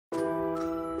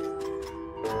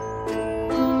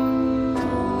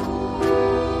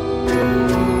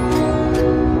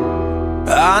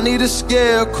I need a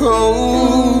scarecrow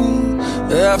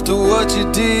after what you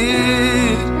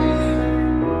did,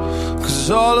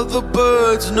 'cause all of the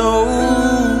birds know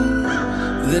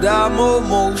that I'm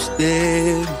almost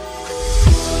dead.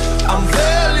 I'm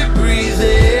barely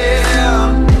breathing,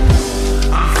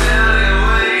 I'm barely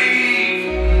awake.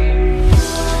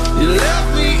 You left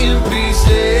me in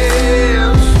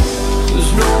pieces,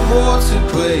 there's no more to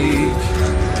break.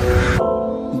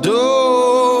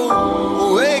 Don't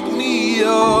wake me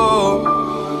up,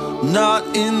 not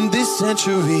in this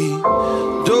century.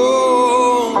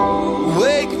 Don't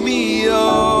wake me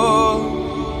up,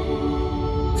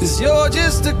 'cause you're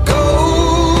just a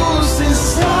ghost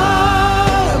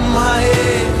inside my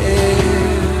head.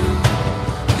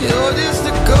 You're just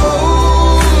a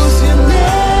ghost, you're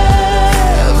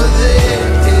never there.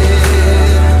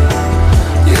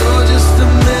 You're just a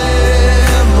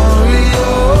memory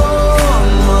on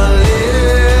my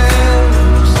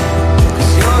lips,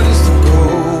 'cause you're just a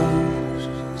ghost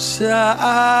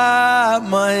inside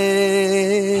my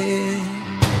head.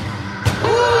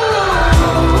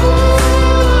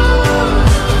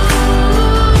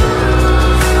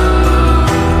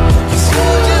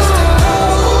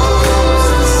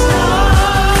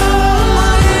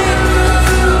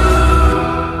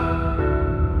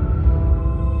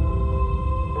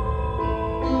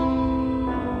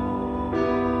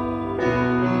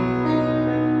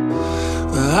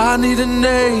 I need an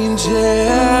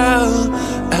angel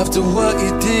after what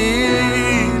you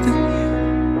did,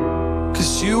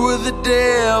 'cause you were the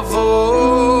devil,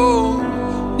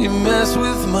 you messed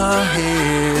with my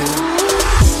head.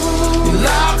 You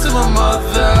lied to my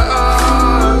mother,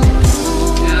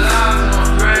 you lied to my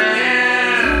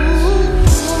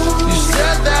friends. You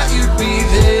said that you'd be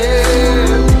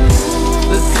there,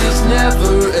 that this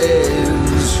never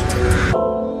ends.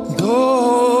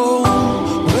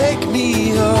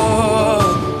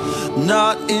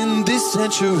 Not in this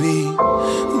century.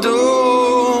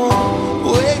 Don't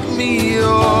wake me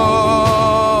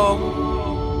up,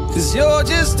 'cause you're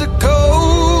just a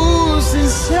ghost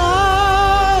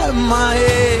inside my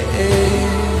head.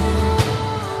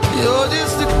 You're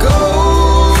just a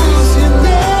ghost, you're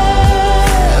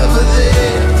never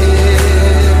there.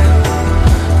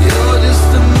 You're just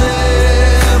a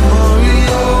memory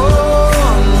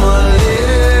on my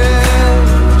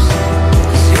lips,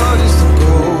 'cause you're just a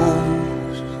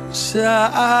ghost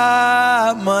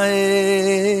inside my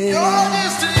head.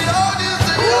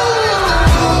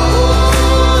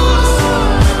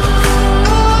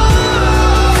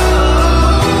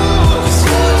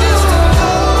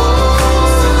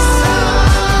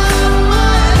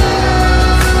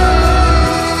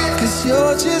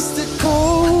 You're just a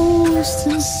ghost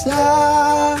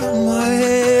inside my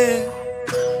head.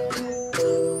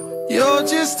 You're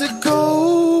just a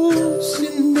ghost,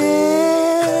 you're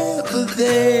never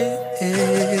there.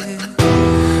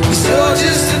 'Cause you're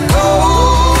just a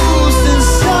ghost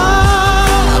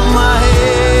inside my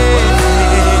head.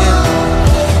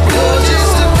 You're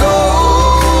just a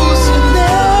ghost, you're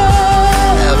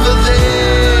never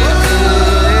there.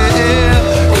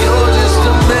 You're just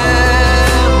a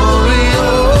memory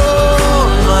on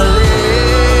my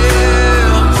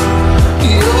lips.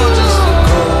 You're just a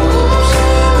ghost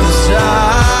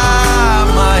inside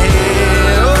my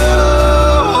head.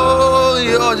 Oh,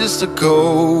 you're just a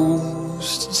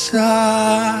ghost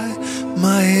inside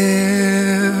my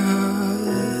head.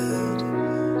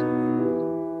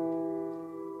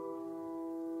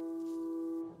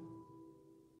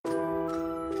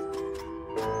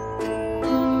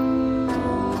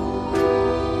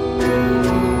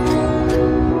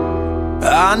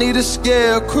 I need a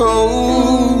scarecrow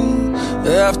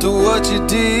after what you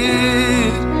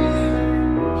did,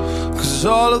 'cause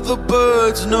all of the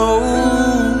birds know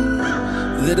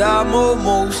that I'm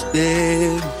almost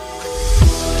dead.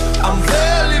 I'm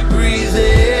barely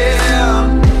breathing,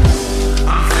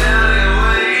 I'm barely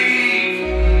awake.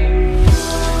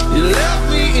 You left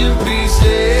me in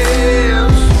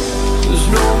pieces, there's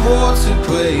no more to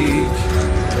break.